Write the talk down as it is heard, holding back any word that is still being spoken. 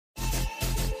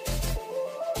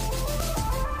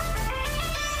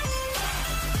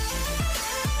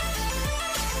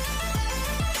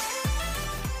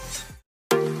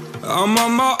I'm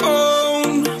on my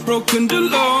own, broken and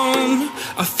alone.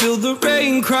 I feel the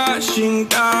rain crashing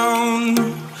down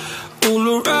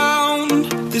all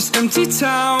around this empty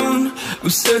town. I'm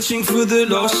searching for the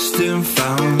lost and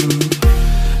found,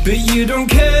 but you don't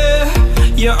care,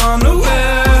 you're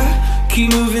unaware.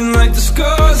 Keep moving like the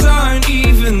scars aren't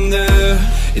even there.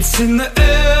 It's in the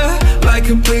air like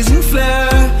a blazing flare.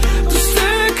 Don't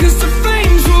stare cause the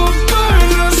flames will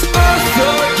burn us. I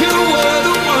thought you were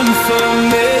the one for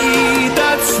me,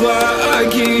 that's why I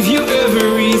gave you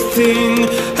everything.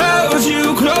 Held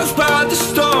you close by the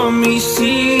stormy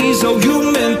seas. Oh,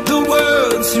 you meant the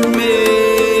world to me.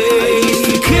 I used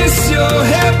to kiss your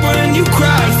head when you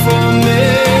cried for me,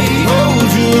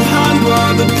 hold your hand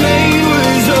while the pain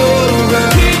was over,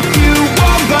 keep you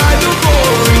warm by the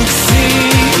roaring sea.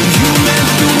 You meant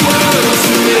the world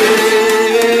to me.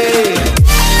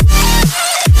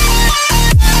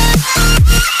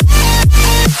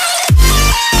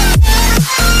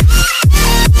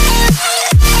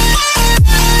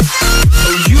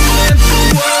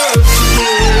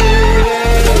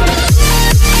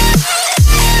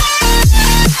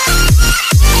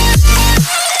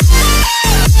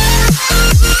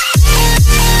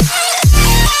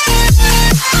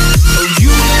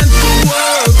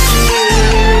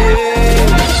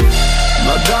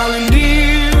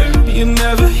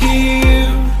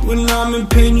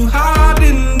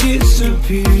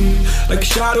 Like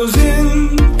shadows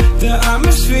in the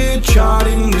atmosphere,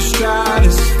 charting the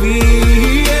stratosphere.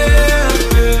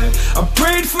 Yeah. I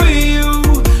prayed for you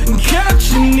and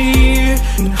kept you near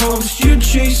in hopes you'd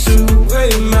chase away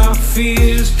my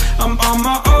fears. I'm on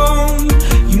my own,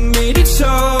 you made it so,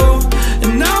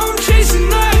 and now I'm chasing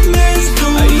nightmares.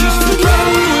 I used to run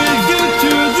with you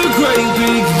through the great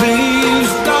big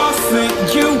leaves, laugh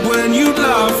at you when you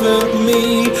laugh at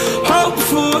me. Hope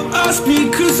for us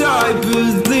because I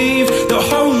believe the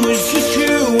home was just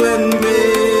you and me.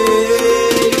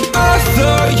 I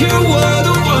thought you were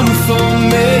the one for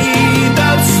me,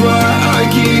 that's why I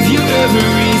gave you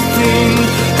everything.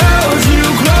 Held you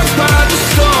close by the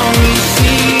stormy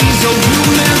seas. Oh, you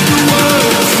meant the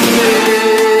world to me.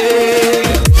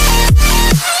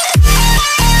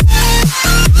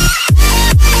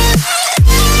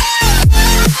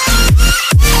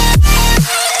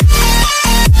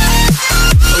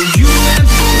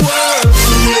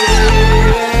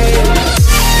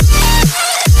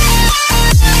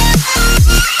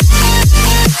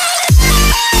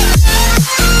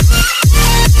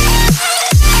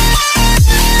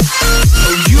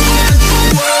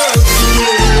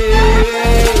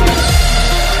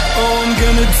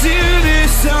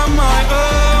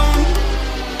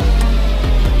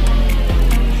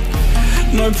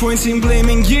 No point in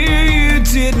blaming you, you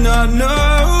did not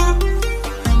know.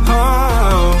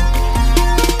 Oh,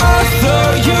 I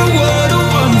thought you were the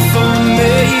one for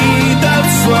me,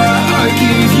 that's why I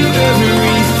gave you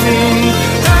everything.